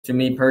to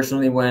me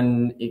personally,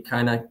 when it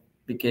kind of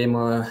became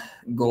a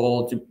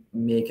goal to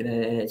make it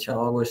in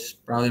NHL, was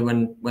probably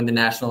when the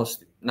national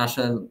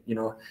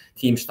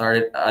team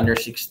started under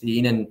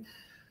 16, and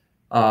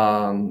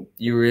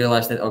you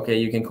realize that, okay,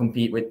 you can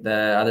compete with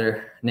the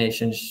other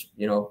nations,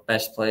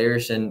 best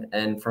players,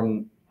 and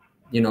from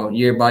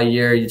year by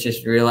year, you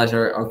just realize,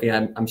 okay,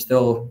 I'm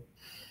still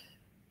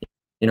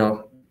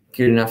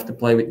good enough to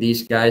play with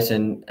these guys,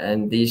 and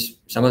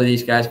some of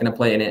these guys going to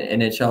play in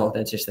NHL.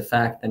 That's just a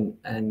fact, and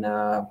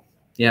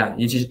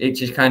it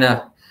just kind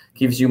of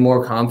gives you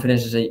more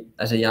confidence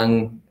as a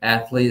young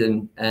athlete,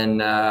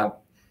 and I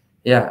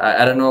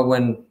don't know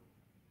when.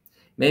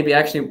 Maybe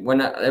actually when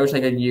there was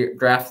like a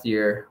draft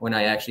year when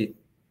I actually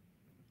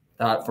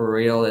thought for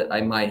real that I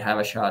might have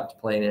a shot to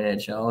play in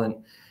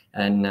NHL,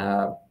 and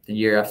the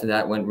year after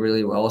that went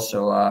really well.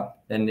 So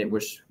then it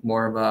was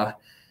more of a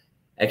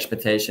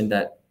expectation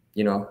that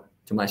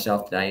to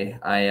myself that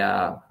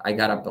I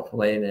got up to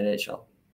play in the NHL.